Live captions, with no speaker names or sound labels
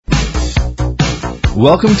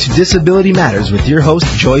Welcome to Disability Matters with your host,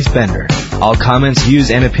 Joyce Bender. All comments, views,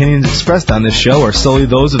 and opinions expressed on this show are solely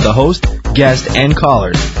those of the host, guest, and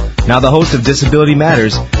callers. Now the host of Disability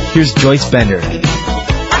Matters, here's Joyce Bender. And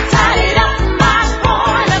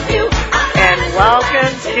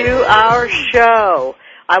welcome to our show.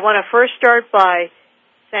 I want to first start by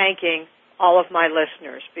thanking all of my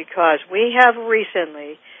listeners because we have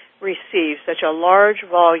recently received such a large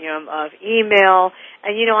volume of email,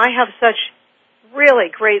 and I have such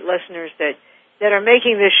really great listeners that are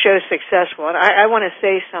making this show successful. And I want to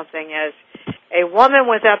say something as a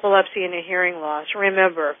woman with epilepsy and a hearing loss.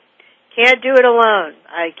 Remember, can't do it alone.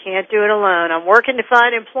 I can't do it alone. I'm working to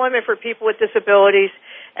find employment for people with disabilities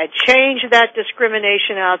and change that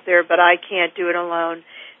discrimination out there, but I can't do it alone.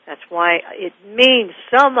 That's why it means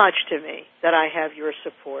so much to me that I have your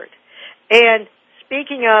support. And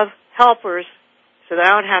speaking of helpers, so that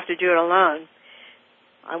I don't have to do it alone,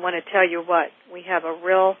 I want to tell you what, we have a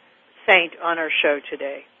real saint on our show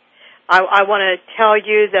today. I want to tell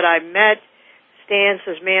you that I met Stan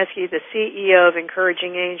Szymanski, the CEO of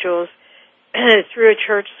Encouraging Angels, through a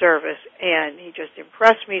church service, and he just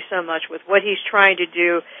impressed me so much with what he's trying to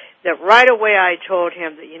do that right away I told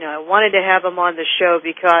him that, I wanted to have him on the show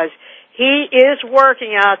because he is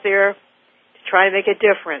working out there to try to make a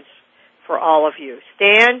difference for all of you.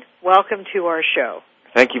 Stan, welcome to our show.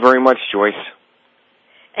 Thank you very much, Joyce.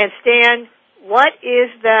 And Stan, what is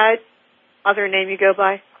that other name you go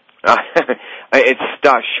by? It's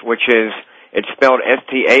Stush, it's spelled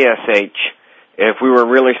S-T-A-S-H. If we were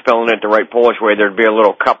really spelling it the right Polish way, there'd be a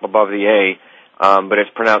little cup above the A, but it's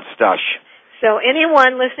pronounced Stush. So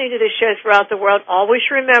anyone listening to this show throughout the world, always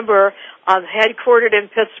remember I'm headquartered in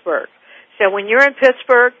Pittsburgh. So when you're in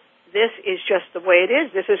Pittsburgh, this is just the way it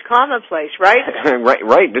is. This is commonplace, right?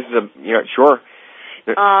 Right. This is sure.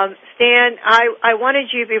 Stan, I wanted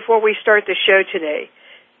you, before we start the show today,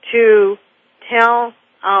 to tell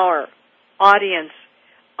our audience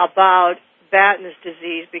about Batten's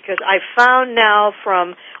disease, because I found now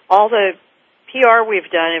from all the PR we've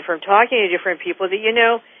done and from talking to different people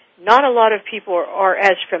that, not a lot of people are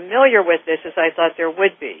as familiar with this as I thought there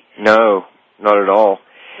would be. No, not at all.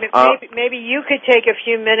 Maybe you could take a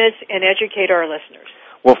few minutes and educate our listeners.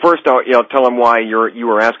 Well, first, I'll tell them why you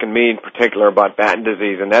were asking me in particular about Batten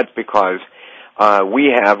disease, and that's because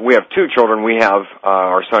we have two children. We have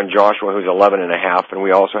our son Joshua, who's 11 and a half, and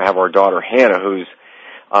we also have our daughter Hannah, who's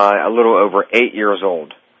a little over 8 years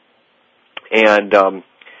old. And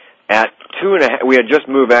at 2.5, we had just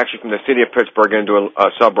moved actually from the city of Pittsburgh into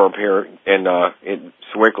a suburb here in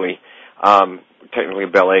Sewickley, technically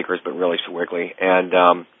Bell Acres, but really Sewickley,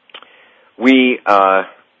 and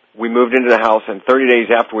we moved into the house, and 30 days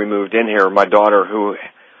after we moved in here, my daughter, who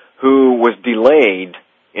was delayed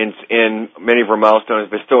in many of her milestones,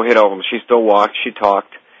 but still hit all of them. She still walked. She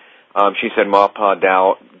talked. She said "ma, pa,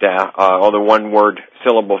 da," all the one-word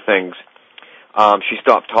syllable things. She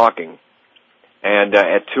stopped talking, and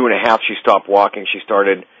at 2.5, she stopped walking. She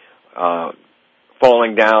started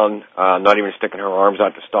falling down, not even sticking her arms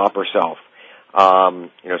out to stop herself. So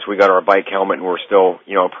we got our bike helmet, and we're still,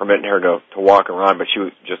 permitting her to walk around, but she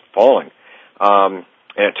was just falling. And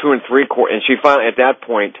at 2 3/4, and she finally, at that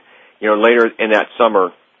point, later in that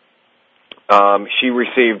summer, she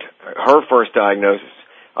received her first diagnosis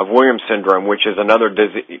of Williams syndrome, which is another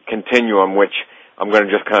continuum, which I'm going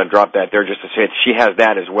to just kind of drop that there just to say she has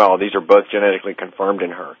that as well. These are both genetically confirmed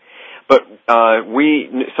in her. But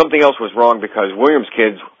something else was wrong because Williams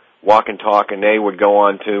kids walk and talk, and they would go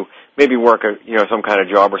on to maybe work some kind of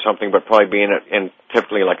job or something, but probably be in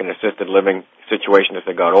typically like an assisted living situation as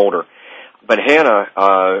they got older. But Hannah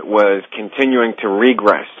was continuing to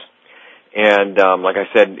regress, and like I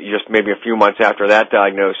said, just maybe a few months after that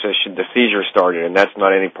diagnosis, the seizure started, and that's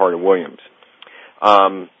not any part of Williams.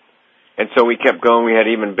 And so we kept going. We had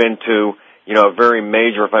even been to a very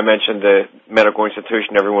major, if I mentioned the medical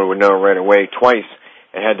institution, everyone would know right away, twice,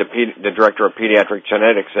 and had the director of pediatric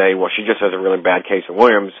genetics say, well, she just has a really bad case of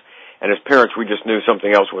Williams. And as parents, we just knew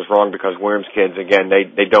something else was wrong because Williams kids, again,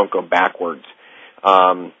 they don't go backwards.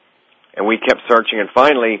 And we kept searching, and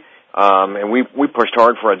finally, and we pushed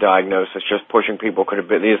hard for a diagnosis, just pushing people, could it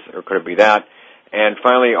be this or could it be that? And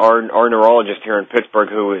finally, our neurologist here in Pittsburgh,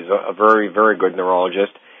 who is a very, very good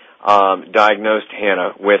neurologist, diagnosed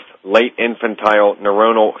Hannah with late infantile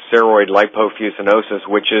neuronal ceroid lipofuscinosis,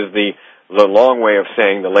 which is the long way of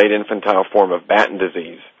saying the late infantile form of Batten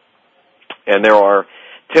disease. And there are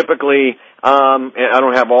typically, and I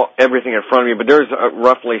don't have everything in front of me, but there's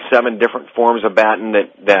roughly 7 different forms of Batten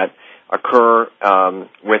that occur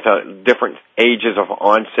with different ages of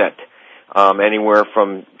onset, anywhere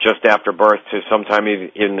from just after birth to sometime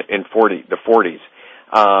in the 40s.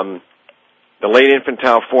 The late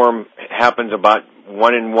infantile form happens about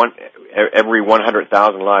every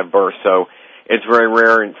 100,000 live births, so it's very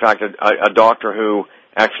rare. In fact, a doctor who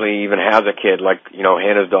actually even has a kid, like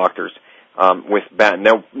Hannah's doctors, with Batten,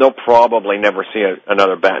 they'll probably never see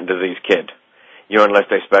another Batten disease kid, unless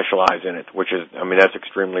they specialize in it, which is, that's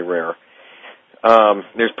extremely rare.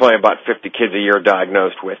 There's probably about 50 kids a year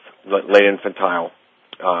diagnosed with late infantile,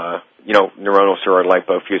 neuronal ceroid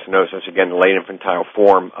lipofuscinosis, again, the late infantile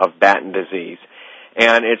form of Batten disease.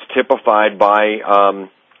 And it's typified by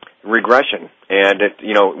regression. And,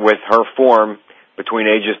 with her form, between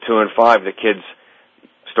ages 2 and 5, the kids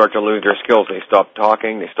start to lose their skills. They stop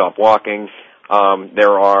talking, they stop walking.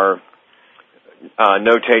 There are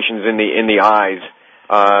notations in the eyes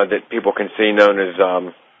that people can see known as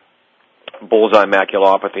bullseye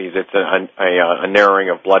maculopathies. It's a narrowing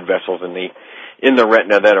of blood vessels in the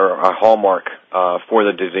retina that are a hallmark for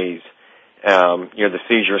the disease. The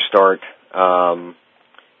seizures start.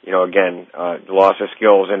 Again, the loss of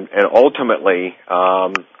skills, and ultimately,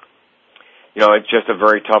 it's just a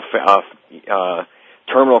very tough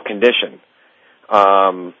terminal condition.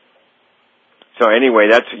 So anyway,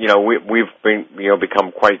 that's we've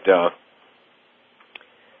become quite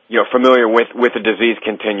familiar with the disease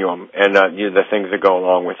continuum and the things that go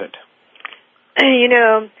along with it.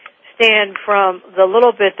 Stan, from the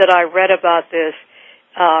little bit that I read about this,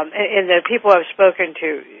 and the people I've spoken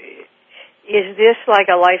to, is this like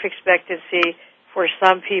a life expectancy for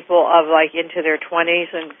some people of into their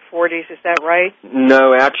 20s and 40s? Is that right?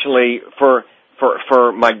 No, actually, for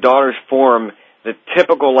my daughter's form, the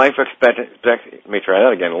typical life expectancy, let me try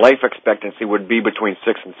that again, life expectancy would be between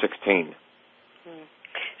 6 and 16.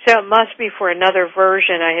 So it must be for another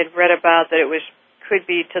version I had read about that could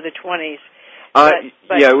be to the 20s. But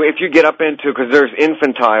yeah, if you get up into, because there's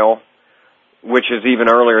infantile, which is even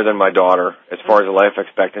earlier than my daughter as far as the life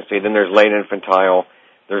expectancy. Then there's late infantile.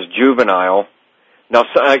 There's juvenile. Now,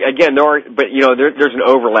 again, there's an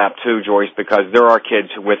overlap too, Joyce, because there are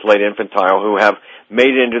kids with late infantile who have made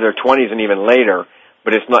it into their 20s and even later,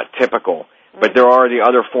 but it's not typical. But there are the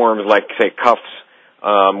other forms, like say cuffs,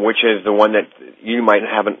 which is the one that you might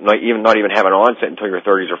not even have an onset until your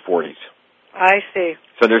 30s or 40s. I see.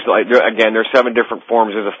 So there's 7 different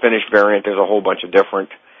forms. There's a Finnish variant. There's a whole bunch of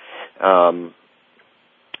different.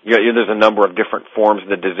 There's a number of different forms of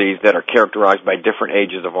the disease that are characterized by different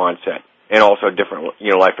ages of onset and also different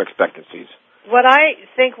life expectancies. What I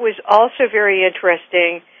think was also very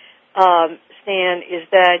interesting, Stan, is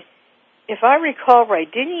that if I recall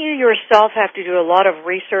right, didn't you yourself have to do a lot of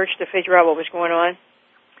research to figure out what was going on?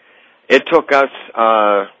 It took us,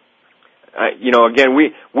 again,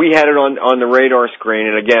 we had it on the radar screen,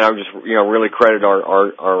 and again, I would just really credit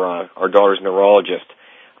our daughter's neurologist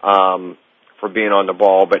for being on the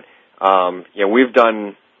ball. But we've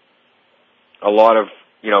done a lot of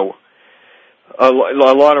a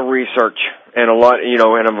lot of research and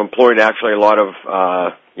and I've employed actually a lot of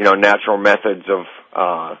natural methods of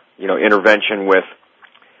intervention with,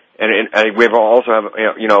 and we also have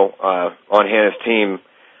on Hannah's team,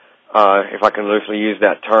 if I can loosely use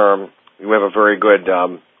that term, we have a very good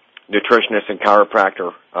nutritionist and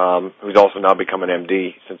chiropractor who's also now become an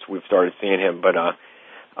MD since we've started seeing him. But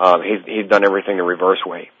he's done everything the reverse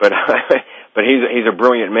way. But but he's a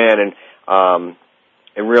brilliant man, and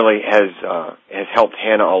it really has helped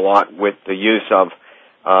Hannah a lot with the use of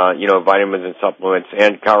vitamins and supplements,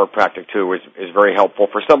 and chiropractic too is very helpful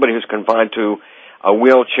for somebody who's confined to a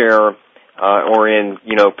wheelchair or in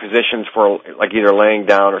positions for like either laying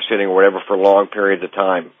down or sitting or whatever for long periods of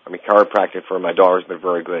time. I mean, chiropractic for my daughter's been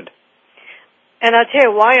very good. And I'll tell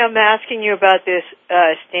you why I'm asking you about this,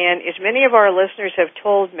 Stan, is many of our listeners have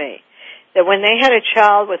told me that when they had a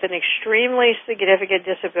child with an extremely significant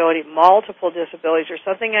disability, multiple disabilities, or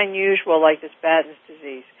something unusual like this Batten's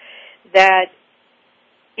disease, that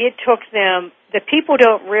it took them, that people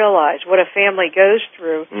don't realize what a family goes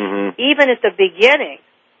through, even at the beginning,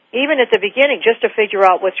 just to figure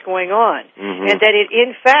out what's going on. And that it,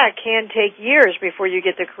 in fact, can take years before you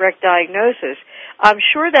get the correct diagnosis. I'm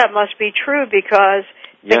sure that must be true because,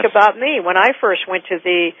 think about me. When I first went to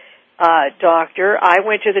the doctor, I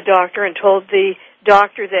went to the doctor and told the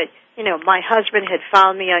doctor that, my husband had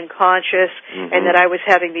found me unconscious and that I was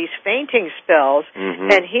having these fainting spells.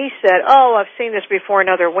 And he said, I've seen this before in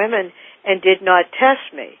other women and did not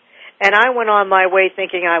test me. And I went on my way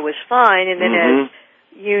thinking I was fine. And then as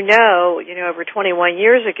over 21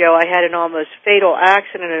 years ago, I had an almost fatal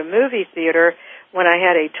accident at a movie theater when I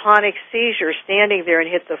had a tonic seizure standing there and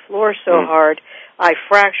hit the floor so hard, I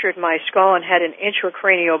fractured my skull and had an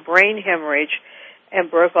intracranial brain hemorrhage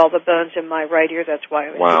and broke all the bones in my right ear. That's why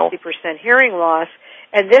I was 60% hearing loss.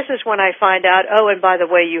 And this is when I find out, oh, and by the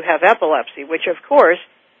way, you have epilepsy, which, of course,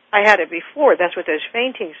 I had it before. That's what those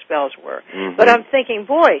fainting spells were. Mm-hmm. But I'm thinking,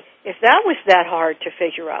 boy, if that was that hard to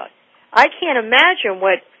figure out, I can't imagine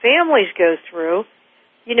what families go through,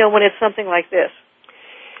 when it's something like this.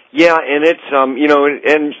 Yeah, and it's,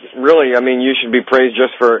 and really, I mean, you should be praised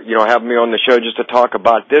just for, having me on the show just to talk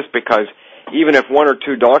about this, because even if one or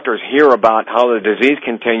two doctors hear about how the disease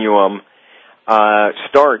continuum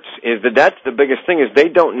starts, that's the biggest thing, is they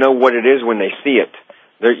don't know what it is when they see it.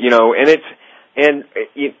 And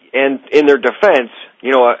in their defense,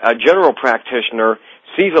 a general practitioner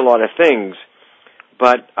sees a lot of things,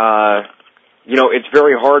 but, it's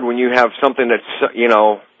very hard when you have something that's,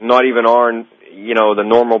 not even on, the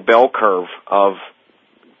normal bell curve of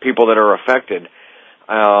people that are affected.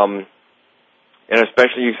 And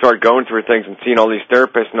especially you start going through things and seeing all these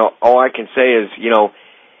therapists, and all I can say is,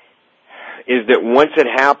 is that once it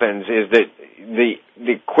happens, is that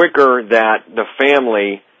the quicker that the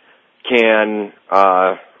family can,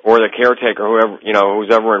 or the caretaker, who's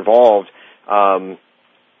ever involved, can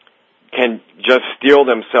just steel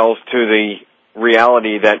themselves to the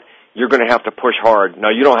reality that you're going to have to push hard. Now,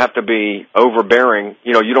 you don't have to be overbearing.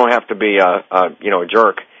 You don't have to be a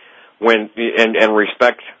jerk and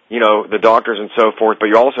respect, the doctors and so forth, but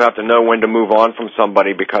you also have to know when to move on from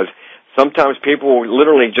somebody, because sometimes people will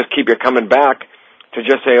literally just keep you coming back to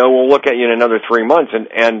just say, oh, we'll look at you in another 3 months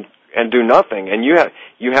and do nothing. And you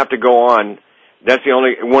have to go on. That's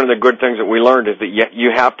one of the good things that we learned, is that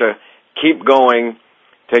you have to keep going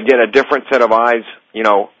to get a different set of eyes,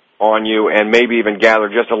 on you, and maybe even gather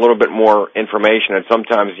just a little bit more information. And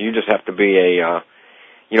sometimes you just have to be a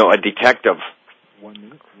detective. 1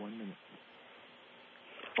 minute.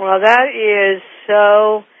 Well, that is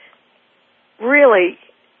so really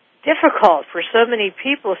difficult for so many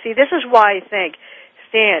people. See, this is why I think,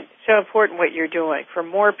 Stan, so important what you're doing, for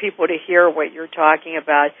more people to hear what you're talking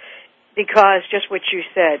about, because just what you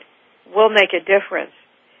said will make a difference.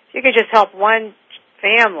 If you could just help one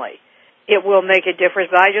family, it will make a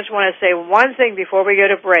difference. But I just want to say one thing before we go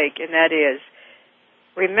to break, and that is,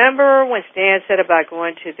 remember when Stan said about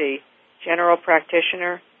going to the general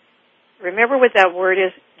practitioner? Remember what that word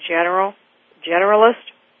is,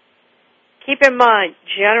 generalist? Keep in mind,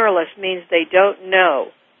 generalist means they don't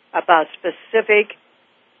know about specific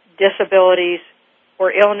disabilities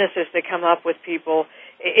or illnesses that come up with people.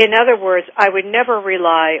 In other words, I would never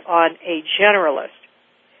rely on a generalist.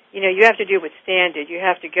 You have to do what Stan did. You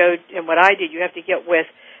have to go, and what I did, you have to get with,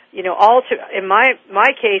 in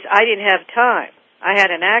my case, I didn't have time. I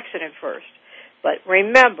had an accident first. But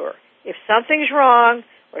remember, if something's wrong,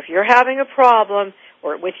 or if you're having a problem,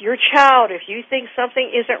 or with your child, if you think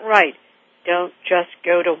something isn't right, don't just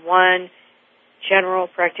go to one general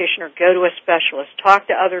practitioner. Go to a specialist. Talk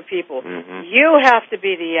to other people. Mm-hmm. You have to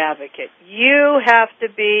be the advocate. You have to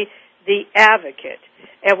be the advocate.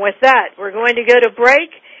 And with that, we're going to go to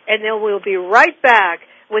break, and then we'll be right back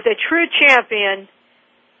with a true champion,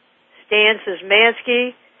 Stan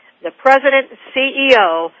Szymanski, the president and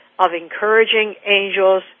CEO of Encouraging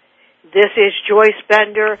Angels. This is Joyce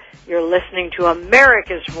Bender. You're listening to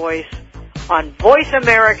America's Voice on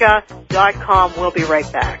VoiceAmerica.com. We'll be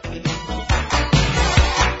right back.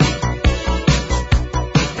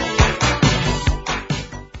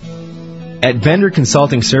 At Bender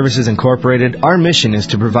Consulting Services Incorporated, our mission is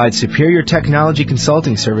to provide superior technology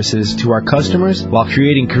consulting services to our customers while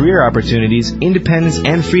creating career opportunities, independence,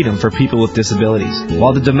 and freedom for people with disabilities.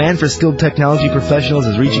 While the demand for skilled technology professionals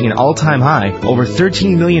is reaching an all-time high, over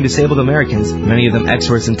 13 million disabled Americans, many of them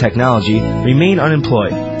experts in technology, remain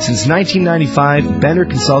unemployed. Since 1995, Bender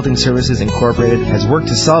Consulting Services Incorporated has worked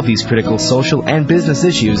to solve these critical social and business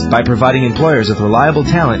issues by providing employers with reliable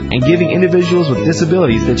talent and giving individuals with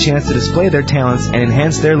disabilities the chance to display their talents and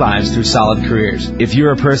enhance their lives through solid careers. If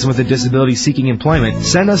you're a person with a disability seeking employment,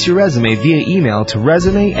 send us your resume via email to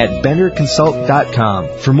resume@benderconsult.com.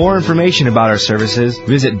 For more information about our services,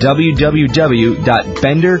 visit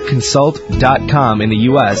www.benderconsult.com in the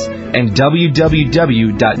U.S. and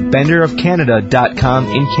www.benderofcanada.com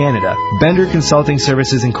in Canada. Bender Consulting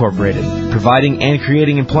Services Incorporated, providing and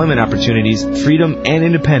creating employment opportunities, freedom, and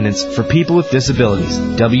independence for people with disabilities.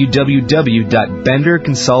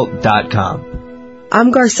 www.benderconsult.com.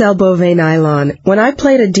 I'm Garcelle Beauvais-Nylon. When I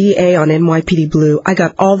played a DA on NYPD Blue, I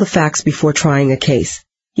got all the facts before trying a case.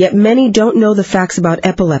 Yet many don't know the facts about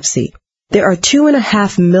epilepsy. There are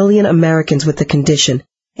 2.5 million Americans with the condition,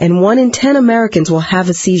 and 1 in 10 Americans will have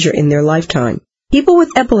a seizure in their lifetime. People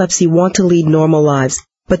with epilepsy want to lead normal lives,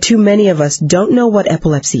 but too many of us don't know what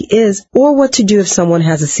epilepsy is or what to do if someone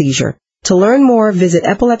has a seizure. To learn more, visit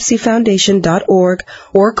epilepsyfoundation.org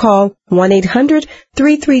or call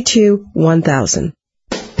 1-800-332-1000.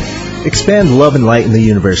 Expand love and light in the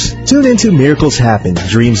universe. Tune into Miracles Happen,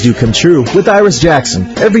 Dreams Do Come True with Iris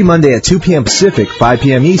Jackson every Monday at 2 p.m. Pacific, 5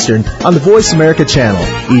 p.m. Eastern on the Voice America channel.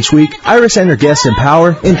 Each week, Iris and her guests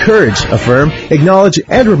empower, encourage, affirm, acknowledge,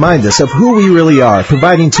 and remind us of who we really are,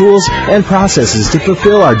 providing tools and processes to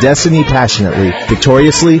fulfill our destiny passionately,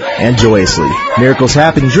 victoriously, and joyously. Miracles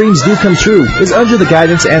Happen, Dreams Do Come True is under the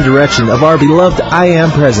guidance and direction of our beloved I Am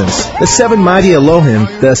Presence, the seven mighty Elohim,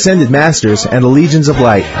 the Ascended Masters, and the Legions of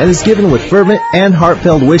Light, and is given with fervent and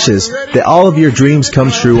heartfelt wishes that all of your dreams come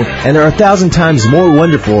true and are 1,000 times more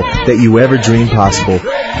wonderful than you ever dreamed possible.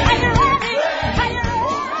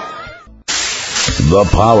 The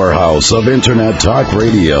powerhouse of Internet Talk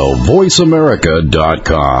Radio,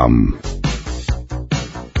 VoiceAmerica.com.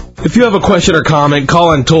 If you have a question or comment,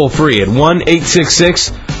 call in toll-free at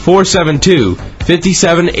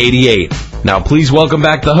 1-866-472-5788. Now please welcome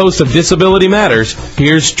back the host of Disability Matters.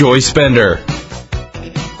 Here's Joyce Bender.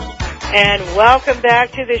 And welcome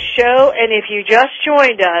back to the show. And if you just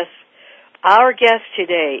joined us, our guest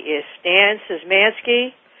today is Stan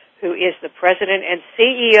Szymanski, who is the president and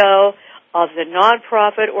CEO of the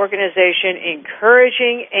nonprofit organization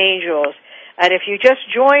Encouraging Angels. And if you just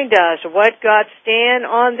joined us, what got Stan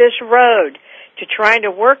on this road to trying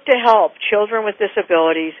to work to help children with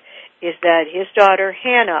disabilities is that his daughter,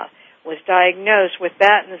 Hannah, was diagnosed with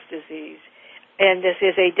Batten's disease. And this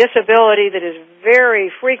is a disability that is very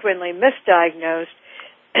frequently misdiagnosed,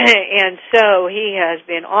 and so he has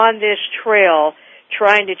been on this trail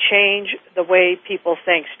trying to change the way people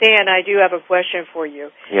think. Stan, I do have a question for you.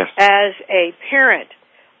 Yes. As a parent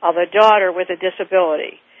of a daughter with a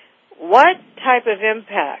disability, what type of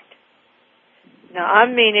impact, now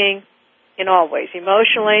I'm meaning in all ways,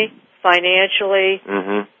 emotionally, financially,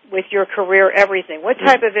 with your career, everything, what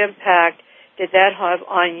type of impact did that have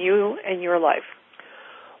on you and your life?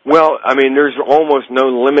 Well, I mean, there's almost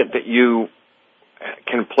no limit that you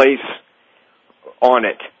can place on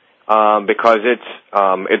it because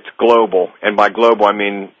it's global, and by global I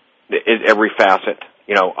mean every facet,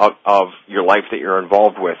 of your life that you're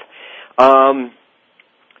involved with.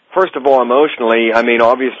 First of all, emotionally, I mean,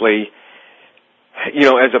 obviously,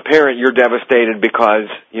 as a parent, you're devastated because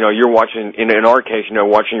you're watching. In our case,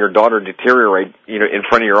 watching your daughter deteriorate, in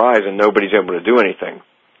front of your eyes, and nobody's able to do anything.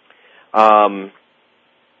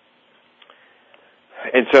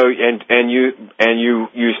 And so,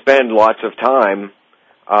 you spend lots of time,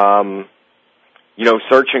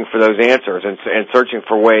 searching for those answers and searching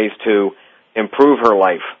for ways to improve her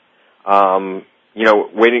life.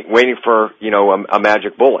 Waiting for a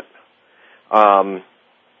magic bullet.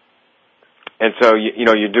 And so,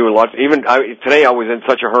 you do a lot. Today I was in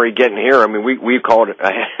such a hurry getting here. I mean, we called it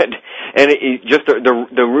ahead. And just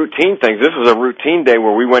the routine things. This was a routine day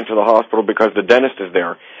where we went to the hospital because the dentist is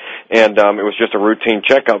there. And it was just a routine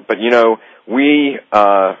checkup. But, we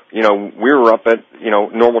were up at,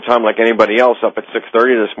 normal time like anybody else, up at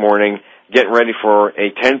 6:30 this morning, getting ready for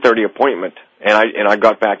a 10:30 appointment. And I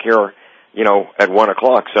got back here, at 1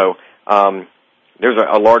 o'clock. So there's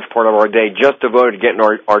a large part of our day just devoted to getting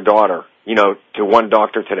our daughter, to one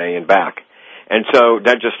doctor today and back. And so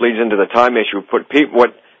that just leads into the time issue.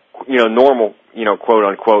 Normal, quote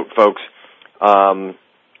unquote folks,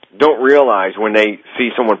 don't realize when they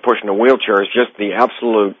see someone pushing a wheelchair is just the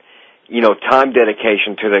absolute, time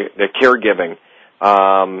dedication to the caregiving,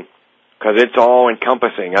 because it's all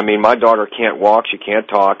encompassing. I mean, my daughter can't walk, she can't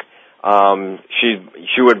talk.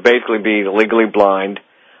 She would basically be legally blind.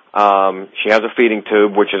 She has a feeding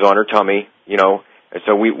tube, which is on her tummy, and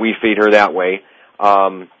so we feed her that way.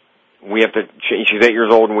 We have to. She's 8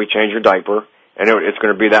 years old, and we change her diaper, and it's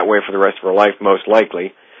going to be that way for the rest of her life, most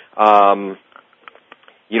likely. And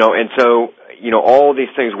so all these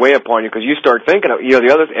things weigh upon you because you start thinking of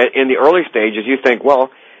the other in the early stages. You think, well,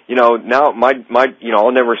 now my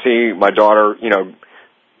I'll never see my daughter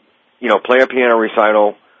play a piano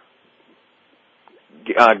recital,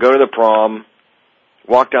 go to the prom,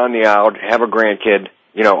 walk down the aisle, have a grandkid,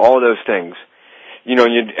 all of those things.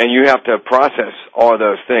 And you have to process all of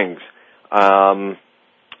those things.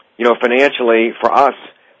 Financially, for us,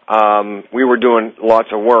 we were doing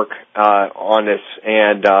lots of work on this,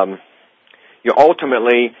 and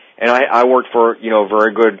ultimately, and I worked for a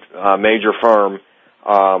very good major firm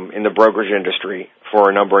in the brokerage industry for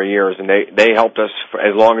a number of years, and they helped us for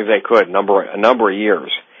as long as they could, a number of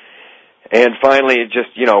years. And finally, it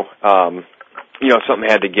just something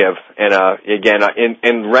had to give. And again,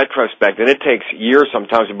 in retrospect, and it takes years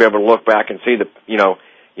sometimes to be able to look back and see that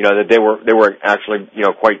they were actually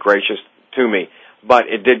quite gracious to me. but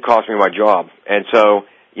it did cost me my job. And so,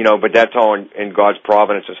 but that's all in God's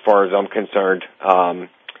providence as far as I'm concerned.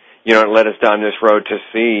 It led us down this road to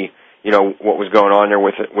see, what was going on there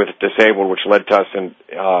with disabled, which led to us and,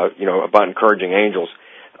 about encouraging angels.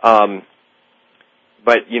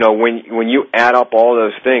 But, when you add up all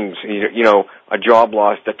those things, a job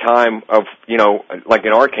loss, the time of, like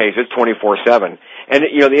in our case, it's 24/7. And,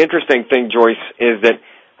 the interesting thing, Joyce, is that,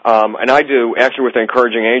 and I do, actually with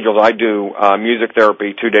Encouraging Angels, I do music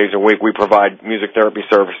therapy 2 days a week. We provide music therapy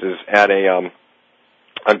services at a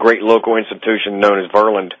great local institution known as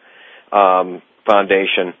Verland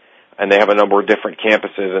Foundation, and they have a number of different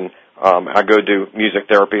campuses, and I go do music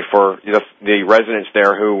therapy for the residents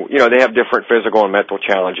there who, they have different physical and mental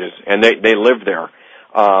challenges, and they live there.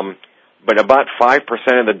 But about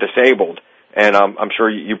 5% of the disabled, and I'm sure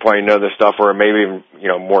you probably know this stuff, or maybe even,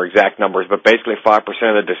 more exact numbers, but basically 5%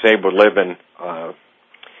 of the disabled live in,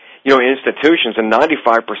 institutions, and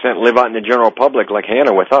 95% live out in the general public, like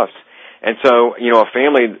Hannah with us. And so, a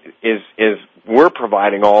family we're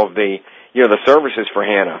providing all of the, the services for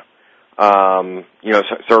Hannah.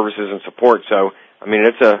 Services and support. So, I mean,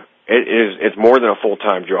 it's more than a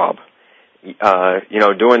full-time job,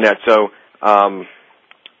 doing that. So,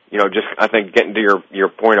 just, I think getting to your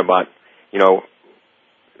point about,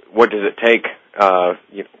 what does it take, how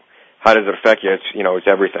does it affect you? It's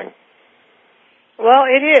everything. Well,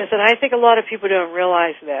 it is, and I think a lot of people don't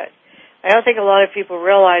realize that. I don't think a lot of people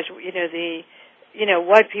realize,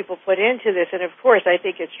 what people put into this, and of course, I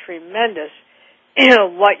think it's tremendous,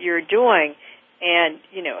 what you're doing, and,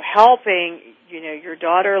 helping, your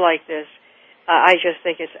daughter like this, I just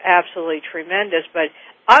think it's absolutely tremendous. But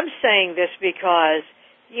I'm saying this because,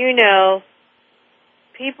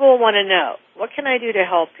 people want to know, what can I do to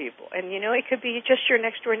help people? And, it could be just your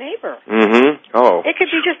next-door neighbor. Mm-hmm. Oh. It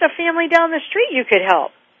could be just a family down the street you could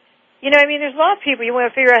help. There's a lot of people you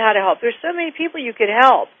want to figure out how to help. There's so many people you could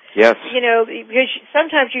help. Yes. Because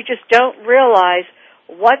sometimes you just don't realize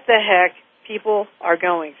what the heck people are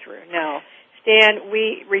going through. Now, Stan,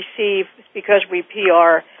 we receive, because we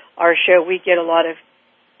PR our show, we get a lot of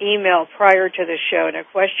email prior to the show, and a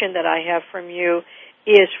question that I have from you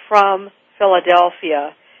is from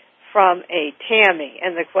Philadelphia, from a Tammy,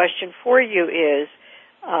 and the question for you is,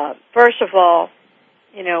 first of all,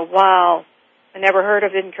 while I never heard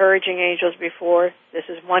of Encouraging Angels before, this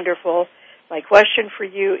is wonderful. My question for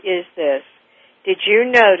you is this: did you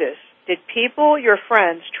notice, did people, your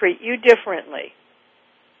friends, treat you differently?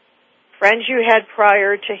 Friends you had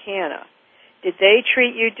prior to Hannah, did they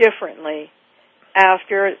treat you differently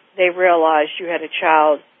after they realized you had a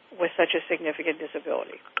child with such a significant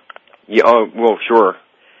disability? Yeah, well, sure.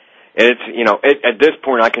 It's, at this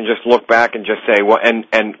point I can just look back and just say, well, and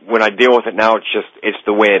when I deal with it now, it's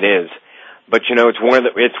the way it is. But, it's one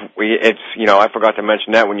of the, I forgot to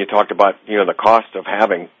mention that when you talked about, the cost of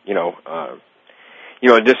having,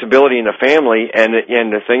 a disability in the family, and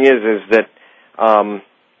the thing is that,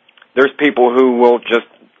 there's people who will just,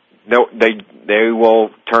 they will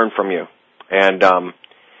turn from you. And,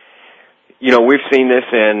 we've seen this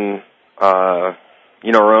in,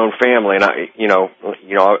 our own family, and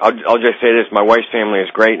I'll just say this, my wife's family is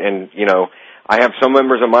great, and, I have some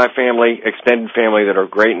members of my family, extended family, that are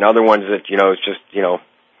great, and other ones that,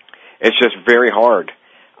 it's just very hard.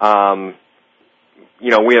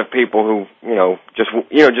 We have people who, just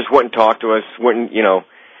wouldn't talk to us, wouldn't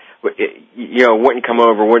come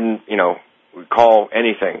over, wouldn't, call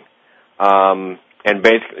anything. And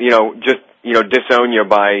basically, just, disown you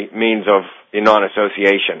by means of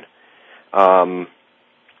non-association.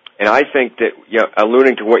 And I think that,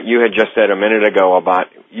 alluding to what you had just said a minute ago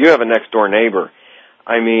about, you have a next-door neighbor.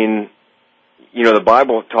 I mean, the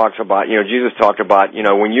Bible talks about, Jesus talked about,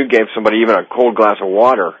 when you gave somebody even a cold glass of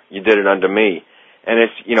water, you did it unto me. And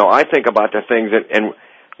it's, I think about the things that, and,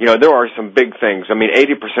 there are some big things. I mean,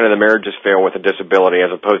 80% of the marriages fail with a disability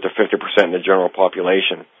as opposed to 50% in the general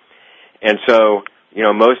population. And so,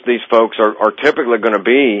 most of these folks are typically going to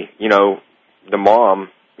be, the mom,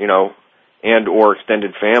 and or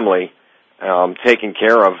extended family, taking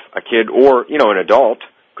care of a kid or, an adult,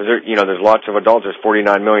 because there's lots of adults. There's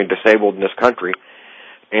 49 million disabled in this country.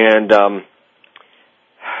 And,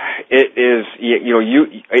 it is,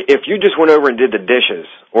 if you just went over and did the dishes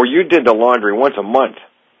or you did the laundry once a month,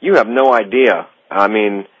 you have no idea, I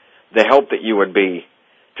mean, the help that you would be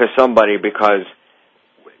to somebody, because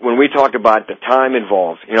when we talked about the time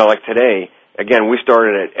involved, like today, again, we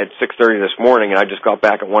started at 6:30 this morning, and I just got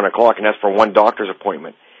back at 1 o'clock, and that's for one doctor's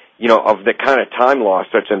appointment, of the kind of time loss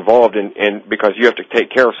that's involved in because you have to take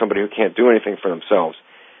care of somebody who can't do anything for themselves.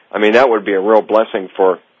 I mean, that would be a real blessing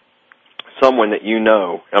for someone that you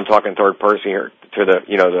know, and I'm talking third person here to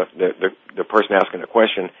the person asking the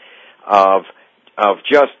question, of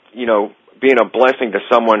just, being a blessing to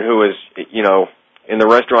someone who is, in the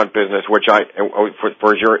restaurant business, which I, for a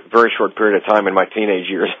very short period of time in my teenage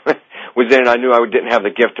years, was in. I knew I didn't have the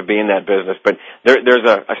gift to be in that business, but there's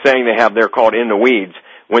a saying they have there called "in the weeds."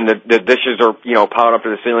 When the dishes are, piled up to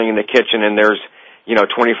the ceiling in the kitchen, and there's,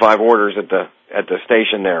 25 orders at the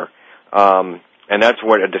station there, and that's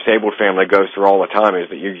what a disabled family goes through all the time. Is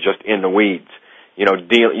that you're just in the weeds. You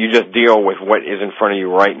just deal with what is in front of you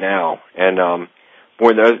right now, and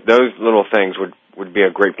boy, those little things would be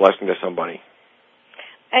a great blessing to somebody.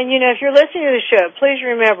 And, if you're listening to the show, please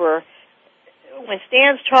remember, when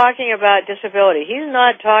Stan's talking about disability, he's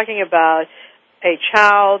not talking about a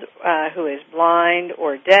child who is blind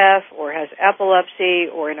or deaf or has epilepsy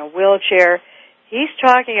or in a wheelchair. He's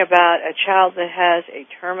talking about a child that has a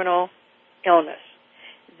terminal illness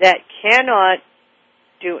that cannot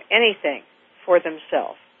do anything for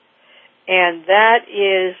themselves. And that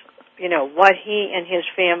is, what he and his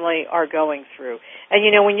family are going through.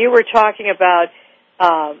 And, when you were talking about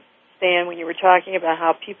Stan, when you were talking about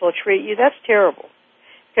how people treat you, that's terrible.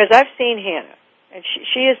 Because I've seen Hannah, and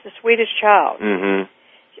she is the sweetest child. Mm-hmm.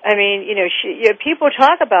 I mean, people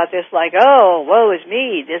talk about this like, oh, woe is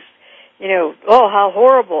me, this, oh, how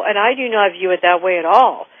horrible. And I do not view it that way at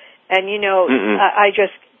all. And, I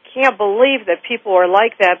just can't believe that people are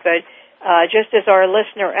like that. But just as our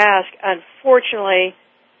listener asked, unfortunately,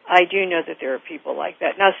 I do know that there are people like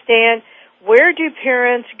that. Now, Stan, where do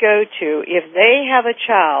parents go to if they have a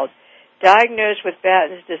child diagnosed with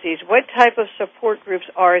Batten's disease? What type of support groups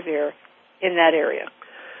are there in that area?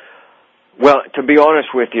 Well, to be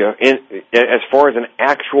honest with you, as far as an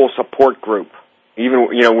actual support group, even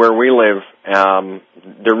where we live,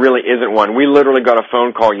 there really isn't one. We literally got a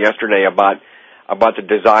phone call yesterday about the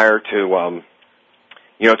desire to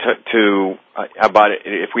about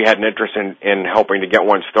if we had an interest in helping to get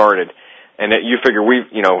one started. And you figure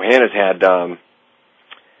Hannah's had,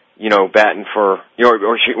 Batten for,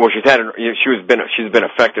 she's been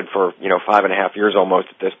affected for, 5.5 years almost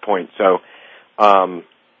at this point. So, and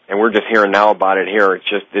we're just hearing now about it here.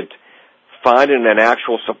 It's finding an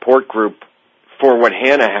actual support group for what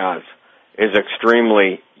Hannah has is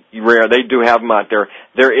extremely rare. They do have them out there.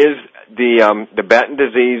 There is the Batten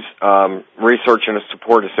Disease Research and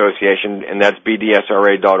Support Association, and that's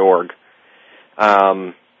bdsra.org.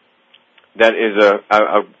 That is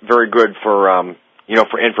a very good for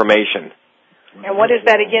for information. And what is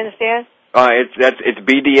that again, Stan? It's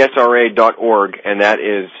bdsra.org, and that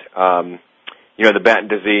is the Batten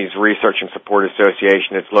Disease Research and Support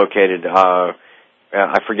Association. It's located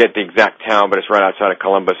I forget the exact town, but it's right outside of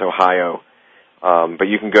Columbus, Ohio. But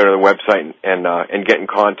you can go to the website and get in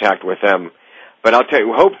contact with them. But I'll tell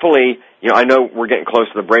you, hopefully, I know we're getting close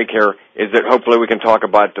to the break here, is that hopefully we can talk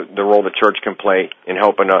about the role the church can play in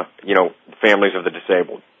helping, families of the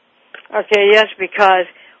disabled. Okay, yes, because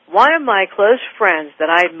one of my close friends that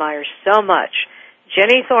I admire so much,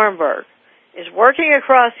 Jenny Thornburg, is working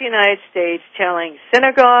across the United States telling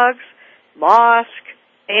synagogues, mosques,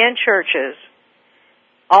 and churches,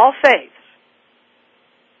 all faiths,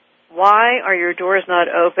 why are your doors not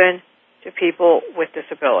open to people with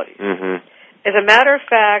disabilities? Mm-hmm. As a matter of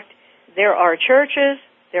fact, there are churches,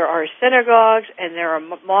 there are synagogues, and there are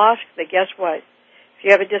mosques that, guess what? If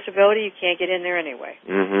you have a disability, you can't get in there anyway,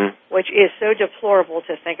 mm-hmm. which is so deplorable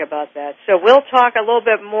to think about that. So we'll talk a little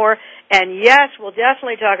bit more, and yes, we'll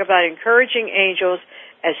definitely talk about encouraging angels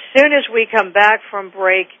as soon as we come back from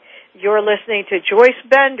break. You're listening to Joyce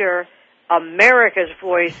Bender, America's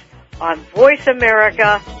Voice, on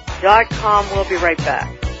VoiceAmerica.com. We'll be right back.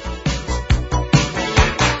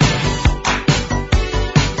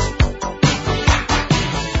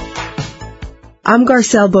 I'm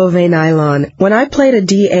Garcelle Beauvais-Nylon. When I played a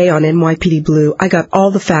DA on NYPD Blue, I got all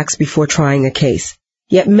the facts before trying a case.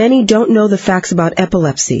 Yet many don't know the facts about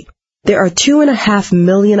epilepsy. There are 2.5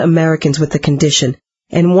 million Americans with the condition,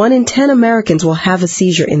 and 1 in 10 Americans will have a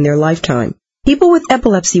seizure in their lifetime. People with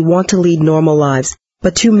epilepsy want to lead normal lives,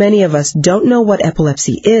 but too many of us don't know what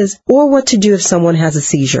epilepsy is or what to do if someone has a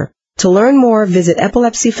seizure. To learn more, visit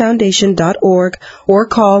epilepsyfoundation.org or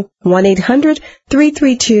call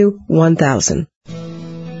 1-800-332-1000.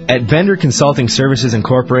 At Bender Consulting Services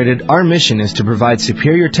Incorporated, our mission is to provide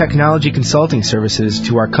superior technology consulting services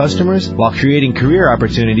to our customers while creating career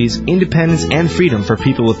opportunities, independence, and freedom for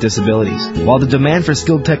people with disabilities. While the demand for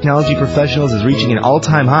skilled technology professionals is reaching an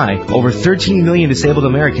all-time high, over 13 million disabled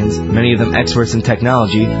Americans, many of them experts in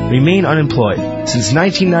technology, remain unemployed. Since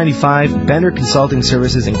 1995, Bender Consulting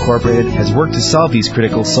Services Incorporated has worked to solve these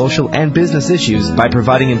critical social and business issues by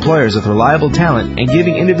providing employers with reliable talent and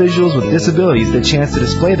giving individuals with disabilities the chance to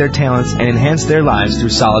display their talents and enhance their lives through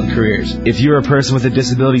solid careers. If you're a person with a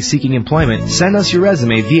disability seeking employment, send us your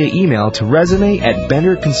resume via email to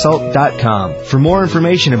resume@benderconsult.com. For more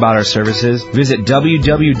information about our services, visit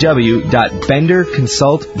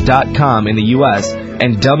www.benderconsult.com in the U.S.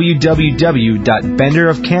 and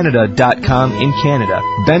www.benderofcanada.com in Canada.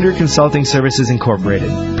 Bender Consulting Services Incorporated,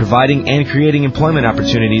 providing and creating employment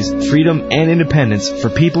opportunities, freedom, and independence for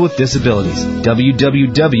people with disabilities.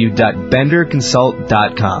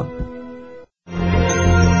 www.benderconsult.com.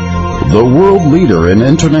 The world leader in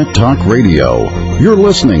Internet Talk Radio. You're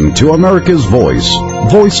listening to America's Voice,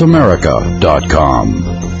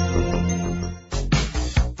 voiceamerica.com.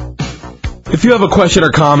 If you have a question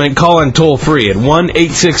or comment, call in toll-free at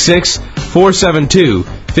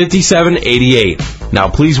 1-866-472-5788. Now,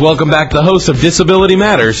 please welcome back the host of Disability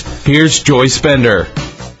Matters. Here's Joyce Bender.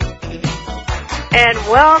 And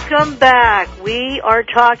welcome back. We are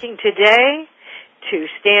talking today to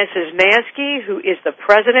Stan Szymanski, who is the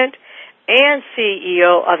president and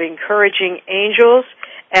CEO of Encouraging Angels.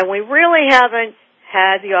 And we really haven't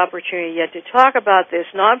had the opportunity yet to talk about this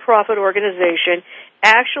nonprofit organization.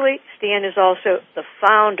 Actually, Stan is also the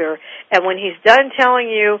founder, and when he's done telling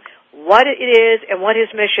you what it is and what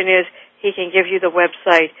his mission is, he can give you the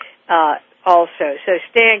website also. So,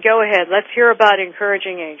 Stan, go ahead. Let's hear about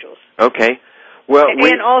Encouraging Angels. Okay. Well,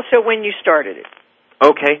 and also when you started it.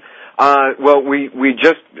 Okay. Well, we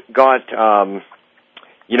just got our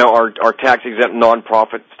tax-exempt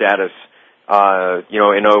nonprofit status, in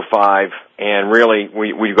 2005, and really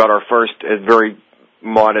we got our first very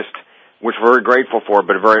modest, which we're very grateful for,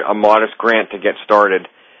 but a modest grant to get started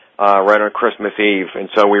right on Christmas Eve, and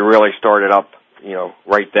so we really started up,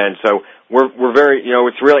 right then. So we're very,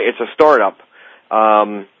 it's a startup,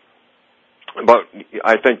 but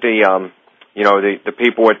I think the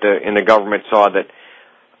people in the government saw that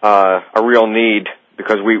a real need,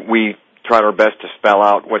 because we tried our best to spell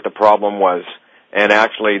out what the problem was, and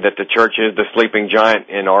actually that the church is the sleeping giant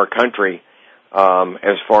in our country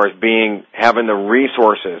as far as having the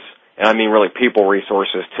resources. And I mean really people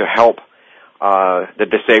resources to help the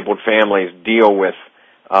disabled families deal with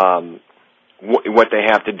what they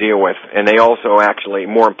have to deal with. And they also actually,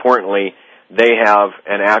 more importantly, they have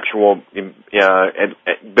an actual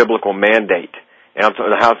biblical mandate. And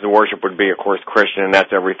the house of worship would be, of course, Christian, and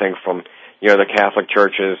that's everything from the Catholic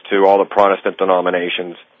churches to all the Protestant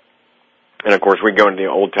denominations. And, of course, we go into the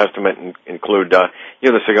Old Testament and include the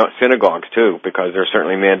synagogues, too, because there's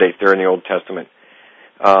certainly mandates there in the Old Testament.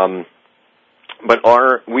 But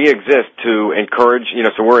we exist to encourage,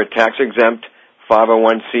 so we're a tax-exempt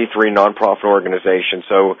 501c3 nonprofit organization.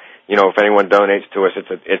 So, if anyone donates to us,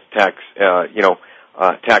 it's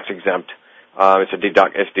tax-exempt.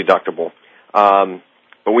 It's deductible.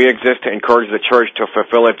 But we exist to encourage the church to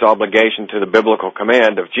fulfill its obligation to the biblical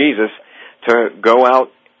command of Jesus to go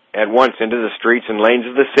out at once into the streets and lanes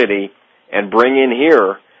of the city and bring in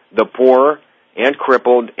here the poor and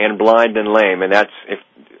crippled and blind and lame. And that's, if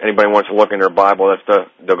anybody wants to look in their Bible, that's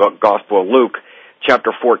the Gospel of Luke,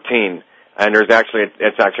 chapter 14. And it's actually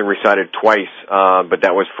recited twice, but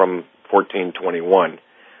that was from 14:21.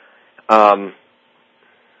 And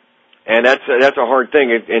that's a hard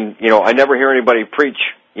thing. And I never hear anybody preach,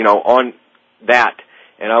 on that.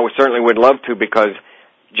 And I certainly would love to, because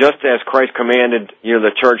just as Christ commanded,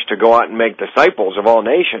 the church to go out and make disciples of all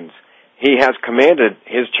nations, He has commanded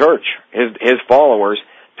His church, His followers,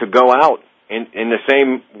 to go out in the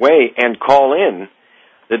same way and call in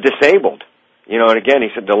the disabled. And again, He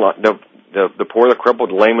said the poor, the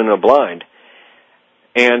crippled, the lame, and the blind.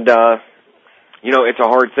 And, it's a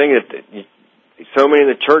hard thing that so many of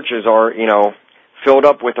the churches are, filled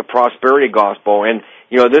up with the prosperity gospel. And,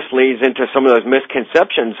 this leads into some of those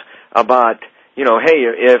misconceptions about, hey,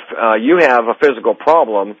 if you have a physical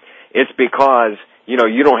problem, it's because,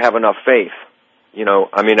 you don't have enough faith.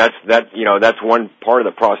 That's one part of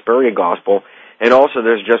the prosperity gospel. And also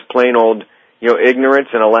there's just plain old, ignorance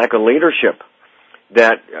and a lack of leadership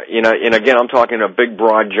that, and again, I'm talking in a big,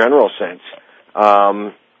 broad, general sense,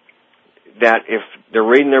 that if they're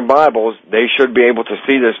reading their Bibles, they should be able to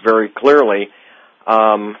see this very clearly.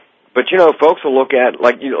 But, folks will look at,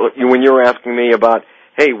 like, when you were asking me about,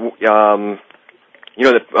 hey,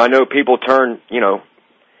 I know people turn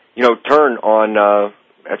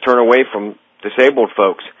away from disabled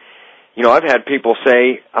folks. I've had people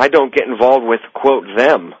say, I don't get involved with, quote,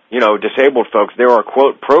 them, disabled folks. There are,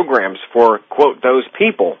 quote, programs for, quote, those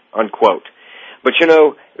people, unquote. But,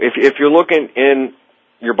 if you're looking in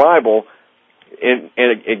your Bible,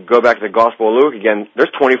 and go back to the Gospel of Luke again,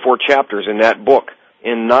 there's 24 chapters in that book.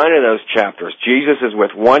 In 9 of those chapters, Jesus is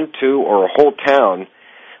with 1, 2, or a whole town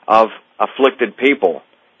of afflicted people.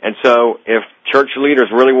 And so if church leaders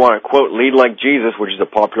really want to, quote, lead like Jesus, which is a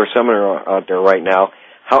popular seminar out there right now,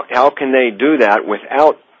 how can they do that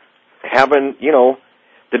without having,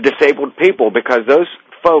 the disabled people? Because those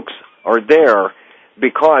folks are there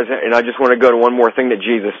because, and I just want to go to one more thing that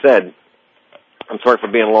Jesus said. I'm sorry for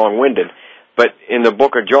being long-winded, but in the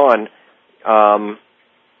book of John,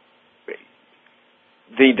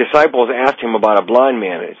 the disciples asked him about a blind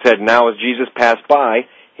man. It said, now as Jesus passed by,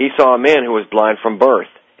 he saw a man who was blind from birth.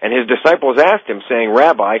 And his disciples asked him, saying,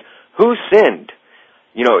 Rabbi, who sinned?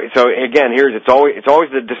 So again, it's always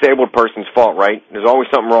the disabled person's fault, right? There's always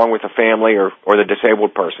something wrong with the family or the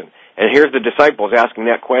disabled person. And here's the disciples asking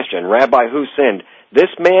that question, Rabbi, who sinned, this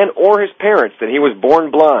man or his parents, that he was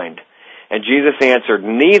born blind? And Jesus answered,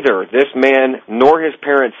 neither this man nor his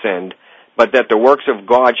parents sinned, but that the works of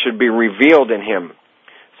God should be revealed in him.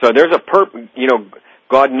 So there's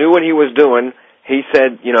God knew what he was doing. He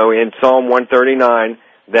said, in Psalm 139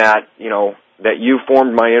 that you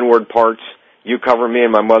formed my inward parts. You cover me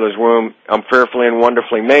in my mother's womb. I'm fearfully and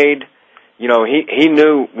wonderfully made. He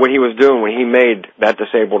knew what he was doing when he made that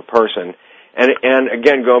disabled person. And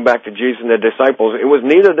again, going back to Jesus and the disciples, it was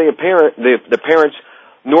neither the parents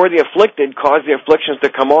nor the afflicted caused the afflictions to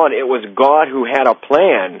come on. It was God who had a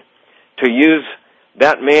plan to use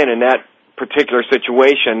that man in that particular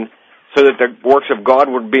situation so that the works of God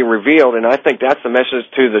would be revealed. And I think that's the message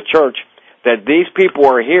to the church, that these people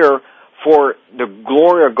are here for the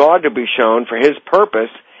glory of God to be shown, for His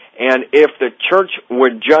purpose. And if the church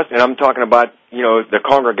would just, and I'm talking about, the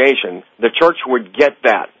congregation, the church would get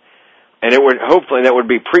that. And it would, hopefully that would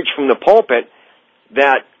be preached from the pulpit,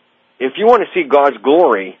 that if you want to see God's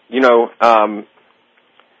glory, it's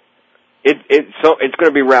going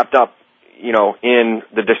to be wrapped up, in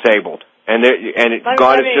the disabled.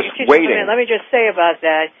 God is just waiting. Let me just say about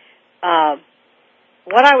that.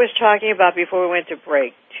 What I was talking about before we went to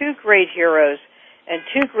break, two great heroes and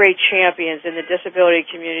two great champions in the disability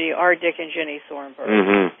community are Dick and Jenny Thornburg.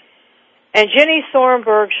 Mm-hmm. And Jenny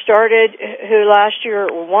Thornburg who last year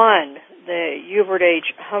won the Hubert H.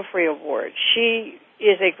 Humphrey Award. She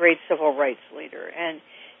is a great civil rights leader, and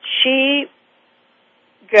she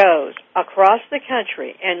goes across the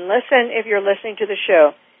country, and listen, if you're listening to the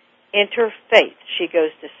show, interfaith. She goes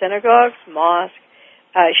to synagogues, mosques.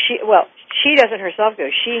 She doesn't herself go.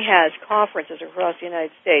 She has conferences across the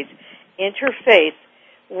United States, interfaith,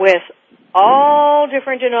 with all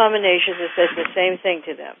different denominations that says the same thing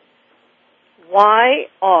to them. Why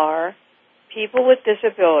are people with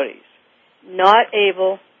disabilities not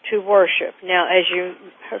able to worship? Now,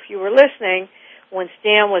 if you were listening, when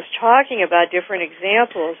Stan was talking about different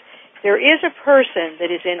examples, there is a person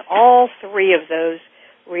that is in all three of those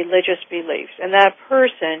religious beliefs, and that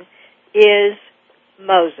person is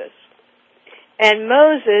Moses. And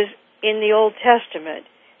Moses, in the Old Testament,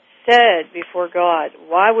 said before God,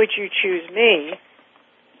 why would you choose me?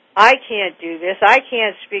 I can't do this. I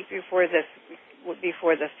can't speak before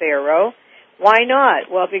the Pharaoh. Why not?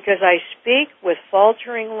 Well, because I speak with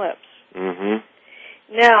faltering lips.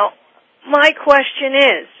 Mm-hmm. Now, my question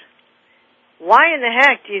is, why in the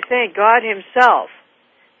heck do you think God Himself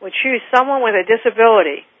would choose someone with a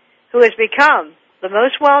disability who has become the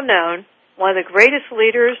most well-known, one of the greatest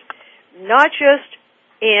leaders, not just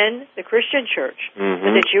in the Christian church, mm-hmm.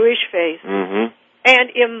 but the Jewish faith, mm-hmm. and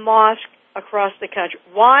in mosques across the country?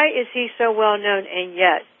 Why is he so well-known, and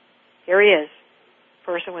yet here he is,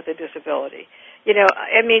 person with a disability?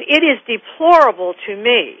 It is deplorable to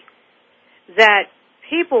me that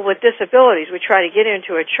people with disabilities would try to get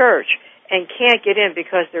into a church and can't get in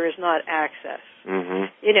because there is not access. Mm-hmm.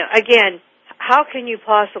 Again, how can you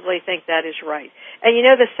possibly think that is right? And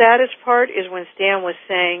the saddest part is when Stan was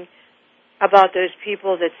saying about those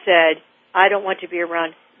people that said, I don't want to be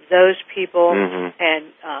around those people, mm-hmm.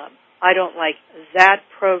 and I don't like that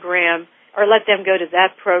program, or let them go to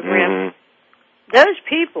that program. Mm-hmm. Those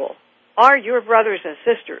people are your brothers and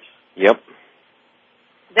sisters. Yep.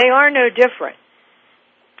 They are no different.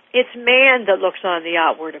 It's man that looks on the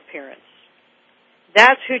outward appearance.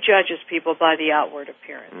 That's who judges people, by the outward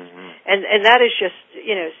appearance. Mm-hmm. And that is just,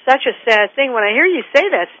 such a sad thing. When I hear you say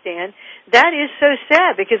that, Stan, that is so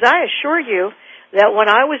sad, because I assure you that when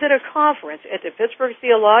I was at a conference at the Pittsburgh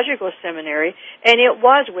Theological Seminary, and it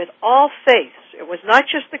was with all faiths, it was not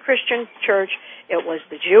just the Christian church, it was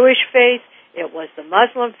the Jewish faith, it was the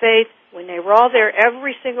Muslim faith. When they were all there,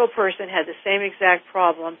 every single person had the same exact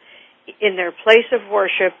problem in their place of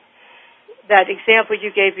worship. That example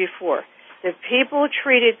you gave before. that people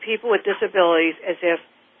treated people with disabilities as if,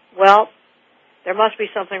 well, there must be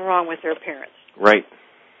something wrong with their parents. Right.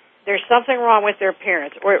 There's something wrong with their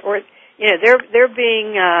parents, or you know, they're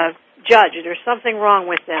being judged. There's something wrong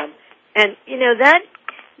with them, and you know that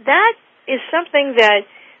is something that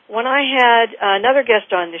when I had another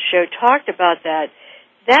guest on the show talked about that.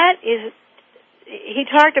 He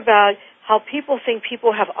talked about how people think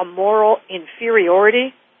people have a moral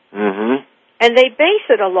inferiority, Mm-hmm. and they base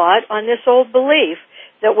it a lot on this old belief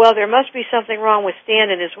that, well, there must be something wrong with Stan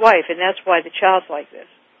and his wife, and that's why the child's like this.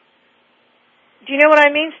 Do you know what I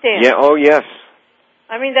mean, Stan? Yeah. Oh, yes.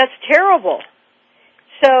 I mean, that's terrible.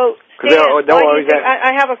 So, Stan,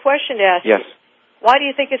 I have a question to ask you. Yes. Why do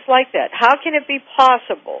you think it's like that? How can it be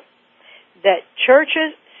possible that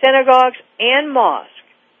churches, synagogues, and mosques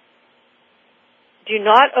do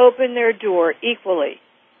not open their door equally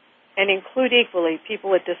and include equally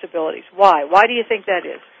people with disabilities? Why? Why do you think that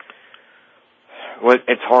is? Well,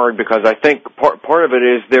 it's hard because I think part of it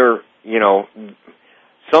is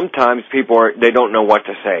sometimes people they don't know what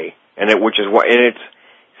to say, and it's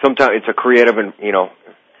sometimes it's a creative, and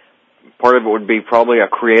part of it would be probably a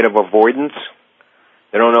creative avoidance.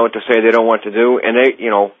 They don't know what to say, they don't know what to do, and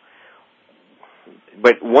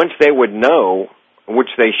but once they would know, which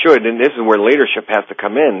they should, and this is where leadership has to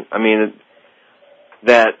come in. I mean,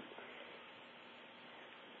 that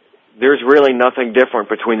there's really nothing different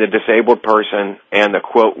between the disabled person and the,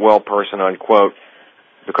 quote, well person, unquote,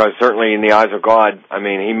 because certainly in the eyes of God, I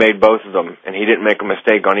mean, He made both of them, and He didn't make a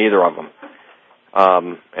mistake on either of them.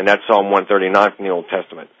 And that's Psalm 139 from the Old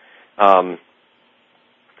Testament.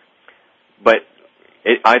 But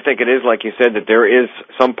I think it is, like you said, that there is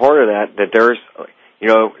some part of that there's,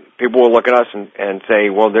 people will look at us and say,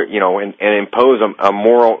 well, and impose a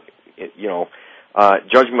moral,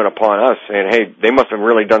 judgment upon us, saying, hey, they must have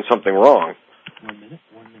really done something wrong. 1 minute.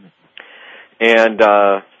 And,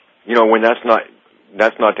 when that's not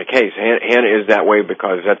the case. Hannah is that way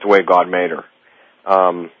because that's the way God made her.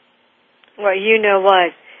 Well, you know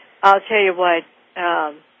what? I'll tell you what.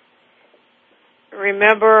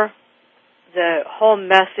 Remember the whole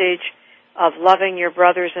message of loving your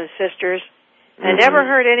brothers and sisters? I never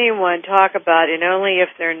heard anyone talk about it, only if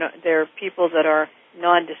they're people that are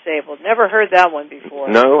non-disabled. Never heard that one before.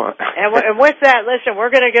 No. And with that, listen, we're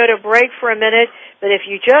going to go to break for a minute, but if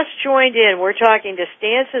you just joined in, we're talking to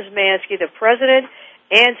Stan Szymanski, the president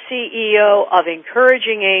and CEO of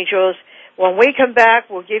Encouraging Angels. When we come back,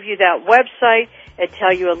 we'll give you that website and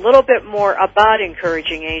tell you a little bit more about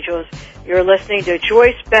Encouraging Angels. You're listening to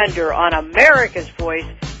Joyce Bender on America's Voice,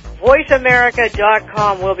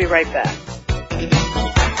 voiceamerica.com. We'll be right back.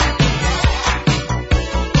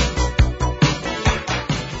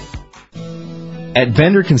 At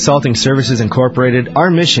Bender Consulting Services Incorporated, our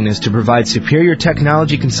mission is to provide superior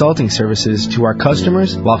technology consulting services to our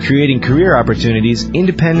customers while creating career opportunities,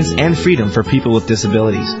 independence, and freedom for people with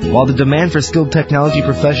disabilities. While the demand for skilled technology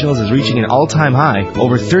professionals is reaching an all-time high,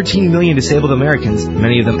 over 13 million disabled Americans,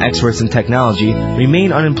 many of them experts in technology,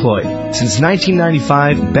 remain unemployed. Since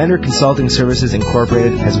 1995, Bender Consulting Services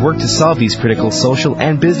Incorporated has worked to solve these critical social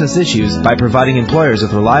and business issues by providing employers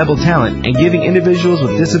with reliable talent and giving individuals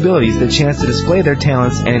with disabilities the chance to display their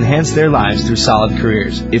talents and enhance their lives through solid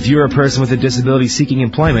careers. If you're a person with a disability seeking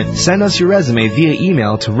employment, send us your resume via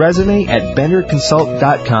email to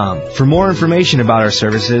resume@benderconsult.com. For more information about our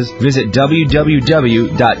services, visit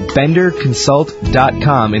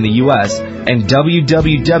www.benderconsult.com in the U.S. and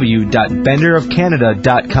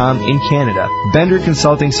www.benderofcanada.com in Canada. Bender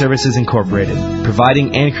Consulting Services Incorporated,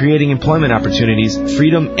 providing and creating employment opportunities,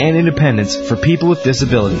 freedom, and independence for people with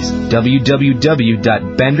disabilities.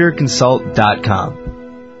 www.benderconsult.com.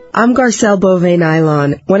 I'm Garcelle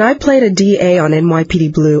Beauvais-Nylon. When I played a DA on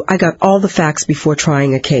NYPD Blue, I got all the facts before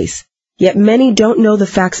trying a case. Yet many don't know the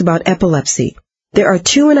facts about epilepsy. There are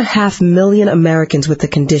 2.5 million Americans with the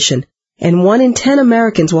condition, and 1 in 10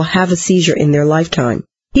 Americans will have a seizure in their lifetime.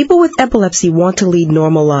 People with epilepsy want to lead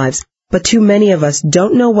normal lives, but too many of us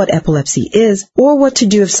don't know what epilepsy is or what to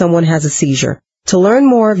do if someone has a seizure. To learn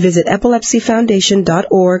more, visit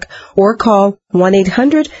epilepsyfoundation.org or call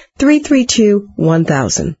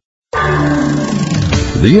 1-800-332-1000.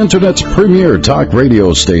 The Internet's premier talk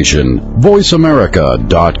radio station,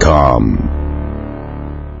 voiceamerica.com.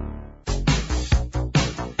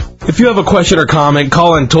 If you have a question or comment,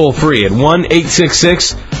 call in toll-free at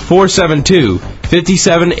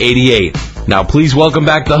 1-866-472-5788. Now, please welcome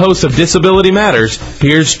back the host of Disability Matters.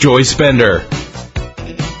 Here's Joyce Bender.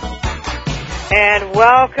 And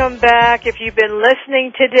welcome back. If you've been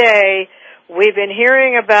listening today, we've been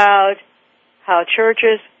hearing about how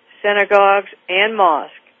churches, synagogues, and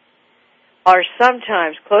mosques are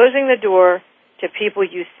sometimes closing the door to people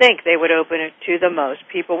you think they would open it to the most,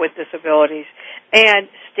 people with disabilities. And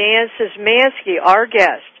Stan Szymanski, our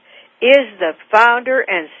guest, is the founder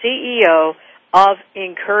and CEO of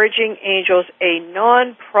Encouraging Angels, a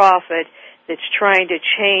nonprofit that's trying to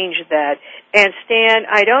change that. And Stan,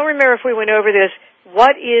 I don't remember if we went over this.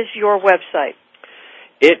 What is your website?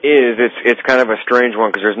 It is. It's kind of a strange one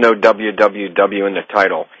because there's no www in the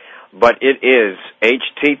title. But it is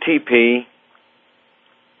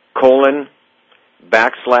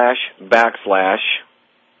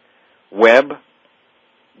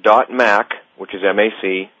http://web.mac, which is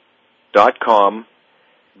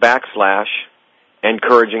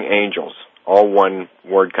mac.com/encouraging angels. All one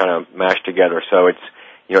word kind of mashed together. So it's,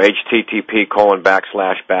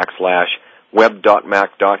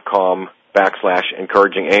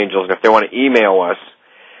 http://web.mac.com/encouraging angels. And if they want to email us,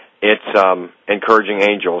 it's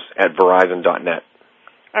encouragingangels@verizon.net.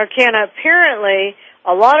 Okay, and apparently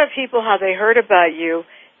a lot of people, how they heard about you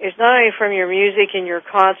is not only from your music and your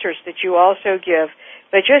concerts that you also give,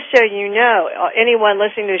 but just so you know, anyone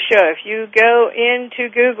listening to the show, if you go into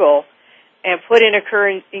Google and put in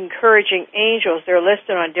Encouraging Angels, they're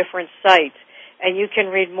listed on different sites, and you can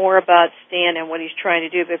read more about Stan and what he's trying to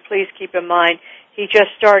do. But please keep in mind, he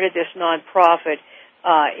just started this nonprofit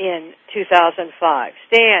in 2005.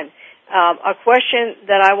 Stan, a question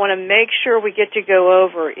that I want to make sure we get to go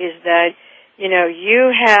over is that,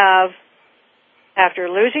 you have, after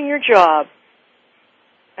losing your job,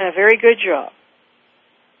 and a very good job,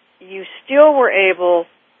 you still were able,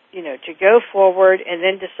 to go forward and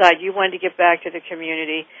then decide you wanted to get back to the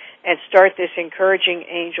community and start this Encouraging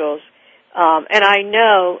Angels. And I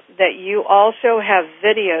know that you also have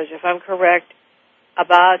videos, if I'm correct,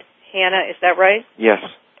 about Hannah. Is that right? Yes.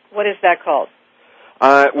 What is that called?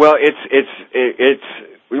 Well,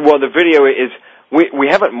 the video is, we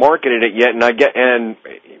haven't marketed it yet, and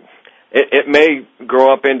it may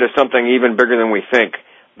grow up into something even bigger than we think.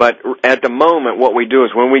 But at the moment, what we do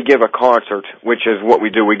is when we give a concert, which is what we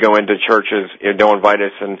do, we go into churches, they'll invite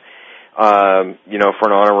us, and for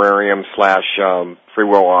an honorarium / free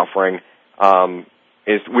will offering,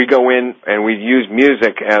 is we go in and we use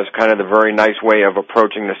music as kind of the very nice way of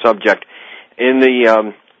approaching the subject. In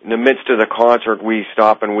the midst of the concert, we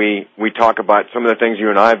stop and we talk about some of the things you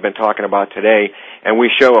and I have been talking about today, and we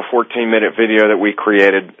show a 14-minute video that we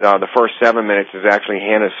created. The first 7 minutes is actually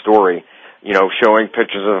Hannah's story, showing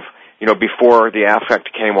pictures of, before the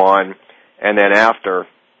affect came on and then after,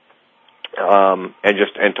 and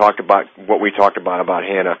talked about what we talked about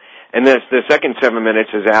Hannah. And the second 7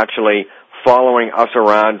 minutes is actually following us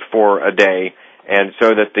around for a day, and so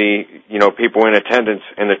that the, people in attendance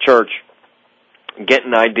in the church get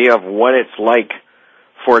an idea of what it's like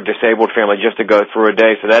for a disabled family just to go through a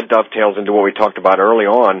day. So that dovetails into what we talked about early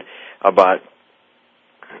on about,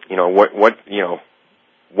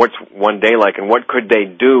 what's one day like and what could they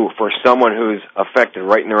do for someone who's affected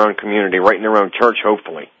right in their own community, right in their own church,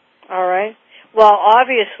 hopefully. All right. Well,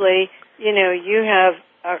 obviously, you have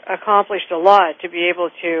accomplished a lot to be able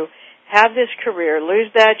to have this career,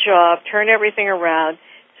 lose that job, turn everything around,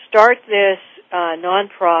 start this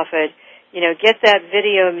nonprofit, get that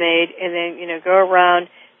video made, and then, go around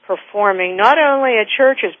performing not only at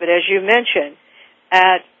churches, but as you mentioned,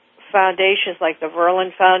 at foundations like the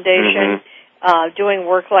Verlin Foundation, doing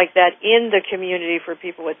work like that in the community for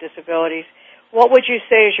people with disabilities. What would you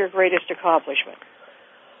say is your greatest accomplishment?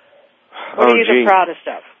 What are you the proudest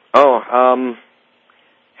of?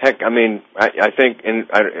 Heck, I think,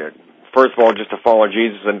 first of all, just to follow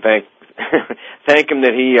Jesus and thank Him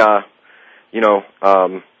that He,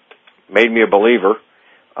 made me a believer,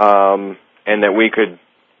 and that we could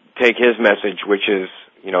take His message, which is,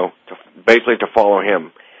 basically to follow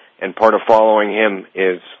Him. And part of following Him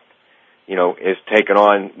is taking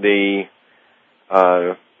on the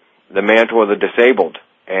mantle of the disabled.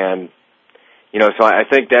 And, so I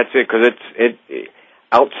think that's it, because it's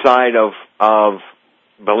outside of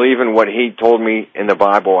believing what He told me in the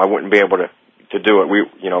Bible, I wouldn't be able to do it.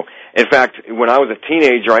 In fact, when I was a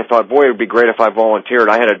teenager, I thought, boy, it would be great if I volunteered.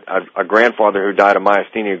 I had a grandfather who died of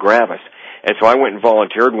myasthenia gravis, and so I went and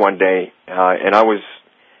volunteered one day, and I was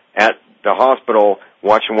at the hospital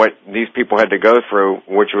watching what these people had to go through,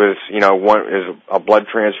 which was, one is a blood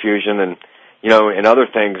transfusion and, and other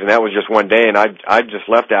things, and that was just one day, and I just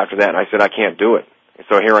left after that, and I said, I can't do it.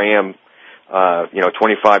 So here I am,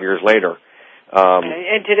 25 years later.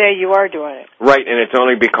 And today you are doing it. Right, and it's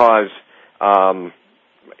only because,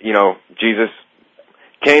 Jesus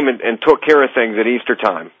came and took care of things at Easter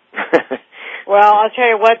time. Well, I'll tell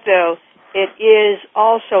you what, though, it is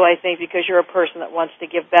also, I think, because you're a person that wants to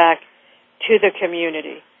give back to the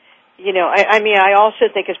community. I also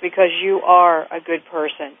think it's because you are a good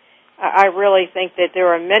person. I really think that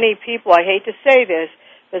there are many people, I hate to say this,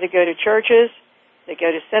 but they go to churches, they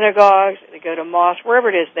go to synagogues, they go to mosques, wherever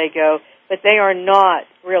it is they go, but they are not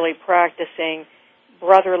really practicing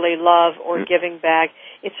brotherly love or giving back.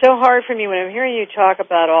 It's so hard for me when I'm hearing you talk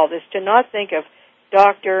about all this to not think of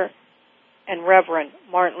Dr. and Reverend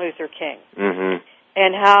Martin Luther King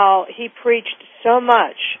and how he preached so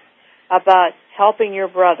much about helping your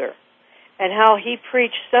brother and how he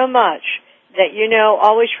preached so much that,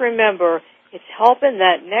 always remember it's helping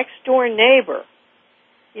that next-door neighbor.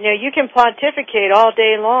 You can pontificate all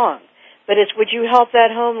day long, but it's would you help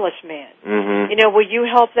that homeless man? Will you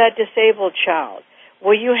help that disabled child?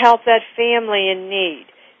 Will you help that family in need?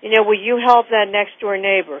 Will you help that next-door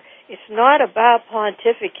neighbor? It's not about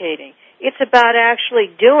pontificating. It's about actually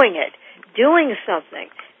doing it, doing something.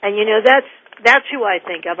 And, that's who I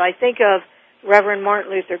think of. I think of Reverend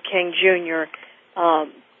Martin Luther King, Jr.,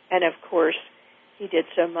 and, of course, he did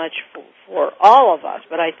so much for all of us.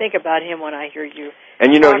 But I think about him when I hear you.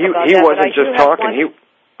 And, he wasn't just talking.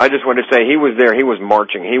 I just want to say he was there. He was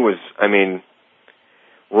marching. He was,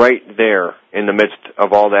 right there in the midst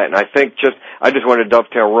of all that. And I think I just want to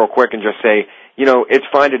dovetail real quick and just say, it's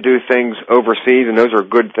fine to do things overseas, and those are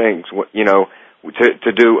good things,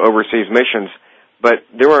 to do overseas missions. But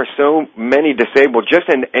there are so many disabled. Just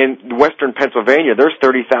in western Pennsylvania, there's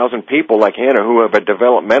 30,000 people like Hannah who have a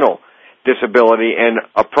developmental disability and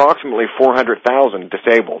approximately 400,000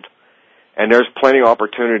 disabled. And there's plenty of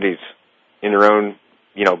opportunities in their own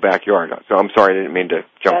backyard. So I'm sorry, I didn't mean to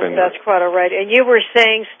jump in there. That's quite all right. And you were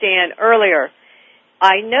saying, Stan, earlier,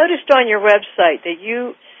 I noticed on your website that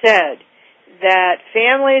you said that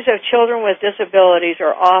families of children with disabilities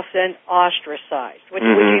are often ostracized. What do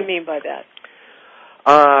you mean by that?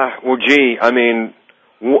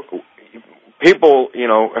 People,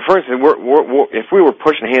 for instance, if we were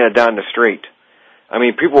pushing Hannah down the street,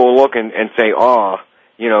 people will look and say, I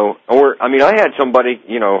had somebody,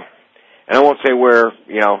 and I won't say where,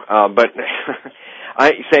 but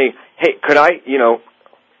I say, hey, could I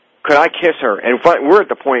kiss her? And we're at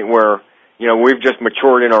the point where, we've just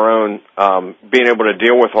matured in our own, being able to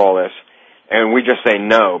deal with all this, and we just say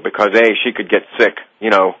no, because she could get sick,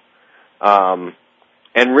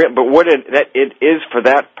 but what it is for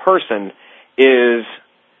that person is,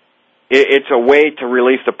 it's a way to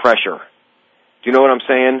release the pressure. Do you know what I'm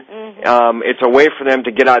saying? It's a way for them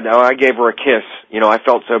to get out. I gave her a kiss. I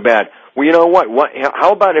felt so bad. Well, you know what?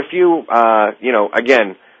 How about if you,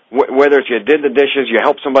 again, whether it's you did the dishes, you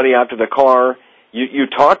helped somebody out to the car, you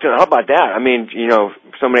talked to them. How about that?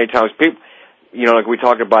 So many times people, like we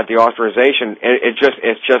talked about the authorization, it's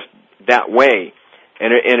just that way.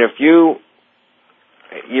 And if you,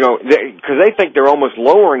 because they think they're almost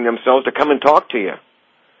lowering themselves to come and talk to you.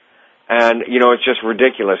 And, it's just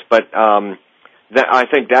ridiculous. But, I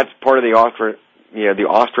think that's part of the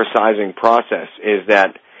ostracizing process is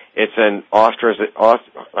that it's an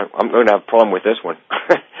I'm going to have a problem with this one.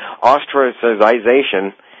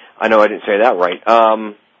 Ostracization, I know I didn't say that right,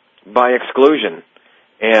 by exclusion.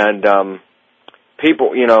 And,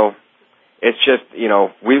 people, it's just,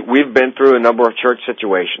 we've been through a number of church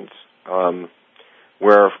situations,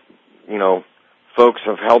 where, folks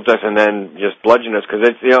have helped us and then just bludgeoned us because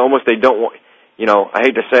it's, almost they don't want, I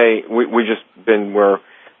hate to say, we just been where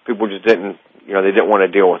people just didn't, they didn't want to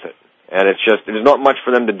deal with it. And it's just, there's not much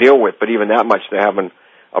for them to deal with, but even that much they're having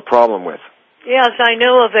a problem with. Yes, I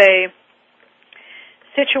know of a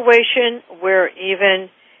situation where even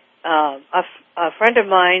a friend of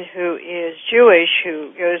mine who is Jewish,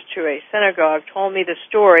 who goes to a synagogue, told me the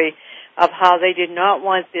story of how they did not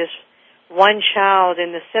want this one child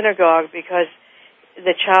in the synagogue because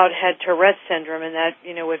the child had Tourette's syndrome, and that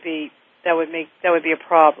would be a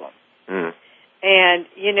problem. And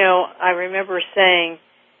I remember saying,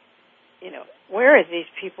 where are these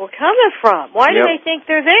people coming from? Why do they think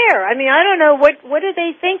they're there? I don't know, what are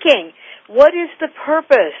they thinking? What is the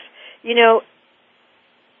purpose?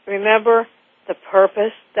 Remember the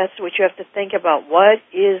purpose. That's what you have to think about. What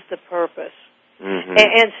is the purpose?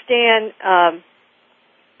 And Stan,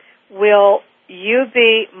 will you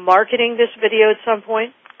be marketing this video at some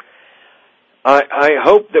point? I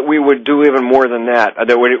hope that we would do even more than that.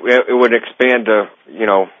 That it would expand to,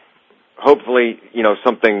 hopefully,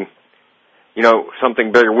 something,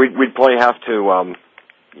 something bigger. We'd probably have to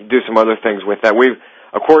do some other things with that. We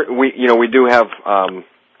do have,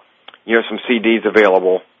 some CDs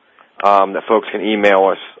available that folks can email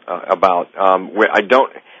us about.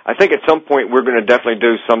 I think at some point we're going to definitely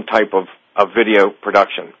do some type of video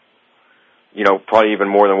production. Probably even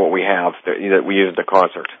more than what we have that we use at the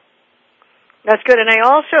concert. That's good. And I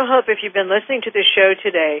also hope if you've been listening to the show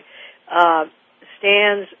today,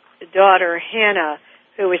 Stan's daughter, Hannah,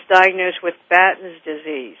 who was diagnosed with Batten's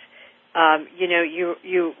disease,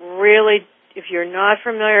 you really, if you're not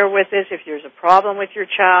familiar with this, if there's a problem with your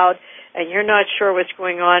child and you're not sure what's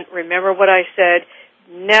going on, remember what I said.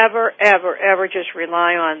 Never, ever, ever just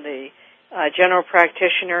rely on the general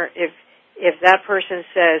practitioner. If that person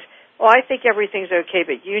says, "Oh, I think everything's okay,"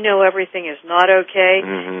 but you know everything is not okay,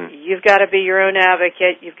 you've got to be your own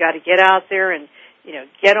advocate. You've got to get out there and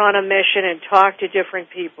get on a mission and talk to different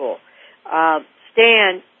people.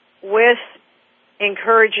 Stan, with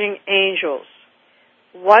Encouraging Angels,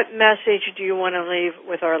 what message do you want to leave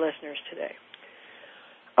with our listeners today?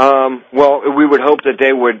 Well, we would hope that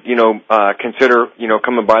they would, consider,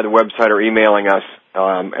 coming by the website or emailing us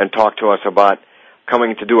and talk to us about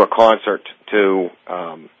coming to do a concert to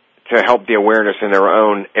help the awareness in their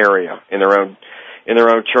own area, in their own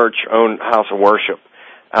church, own house of worship.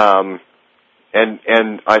 And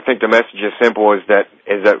I think the message is simple: is that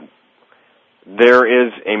there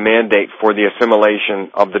is a mandate for the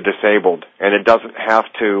assimilation of the disabled, and it doesn't have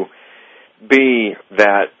to be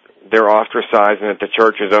that they're ostracized and that the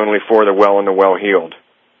church is only for the well and the well-heeled.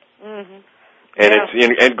 Mm-hmm. And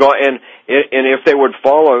and if they would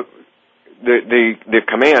follow the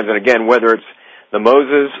commands, and again, whether it's the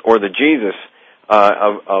Moses or the Jesus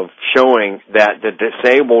of showing that the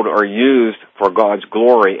disabled are used for God's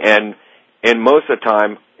glory, and most of the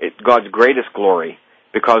time, God's greatest glory,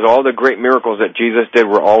 because all the great miracles that Jesus did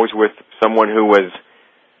were always with someone who was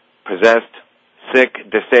possessed, sick,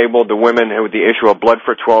 disabled, the women with the issue of blood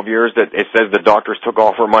for 12 years that it says the doctors took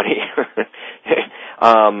all her money.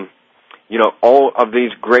 All of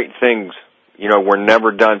these great things, were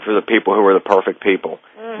never done through the people who were the perfect people.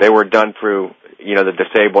 They were done through, the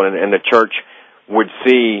disabled, and the church would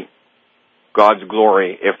see God's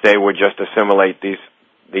glory if they would just assimilate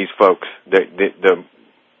these folks, the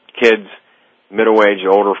kids, middle-aged,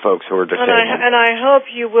 older folks who are disabled. And I hope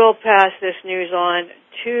you will pass this news on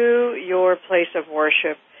to your place of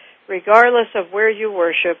worship, regardless of where you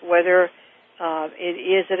worship, whether it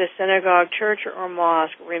is at a synagogue, church, or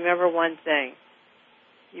mosque. Remember one thing.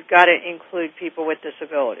 You've got to include people with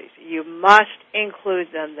disabilities. You must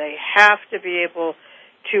include them. They have to be able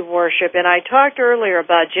to worship. And I talked earlier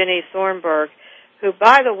about Jenny Thornburg, who,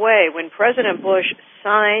 by the way, when President Bush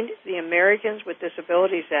signed the Americans with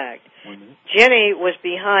Disabilities Act, Jenny was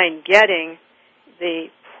behind getting the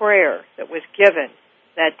prayer that was given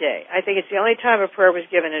that day. I think it's the only time a prayer was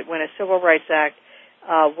given when a Civil Rights Act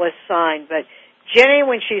was signed. But Jenny,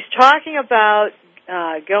 when she's talking about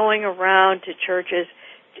going around to churches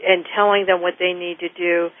and telling them what they need to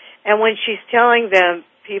do, and when she's telling them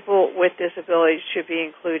people with disabilities should be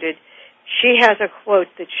included, she has a quote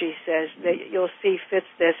that she says that you'll see fits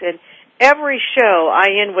this. And every show I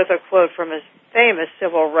end with a quote from a famous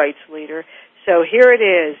civil rights leader. So here it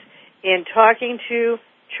is, in talking to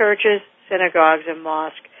churches, synagogues, and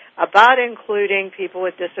mosques about including people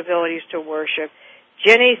with disabilities to worship,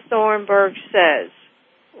 Jenny Thornburg says,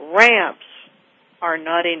 ramps are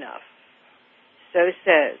not enough. So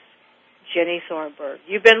says Jenny Thornburg.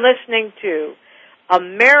 You've been listening to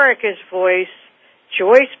America's Voice,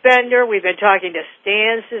 Joyce Bender. We've been talking to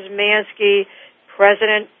Stan Szymanski,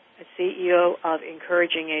 President and CEO of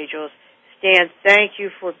Encouraging Angels. Stan, thank you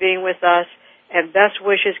for being with us, and best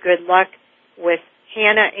wishes, good luck with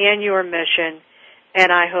Hannah and your mission.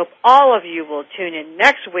 And I hope all of you will tune in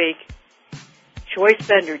next week. Joyce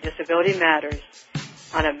Bender, Disability Matters,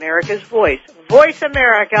 on America's Voice,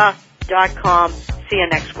 voiceamerica.com. See you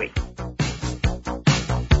next week.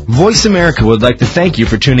 Voice America would like to thank you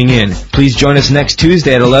for tuning in. Please join us next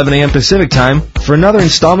Tuesday at 11 a.m. Pacific Time for another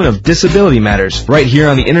installment of Disability Matters right here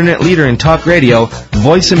on the Internet leader in talk radio,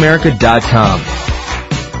 voiceamerica.com.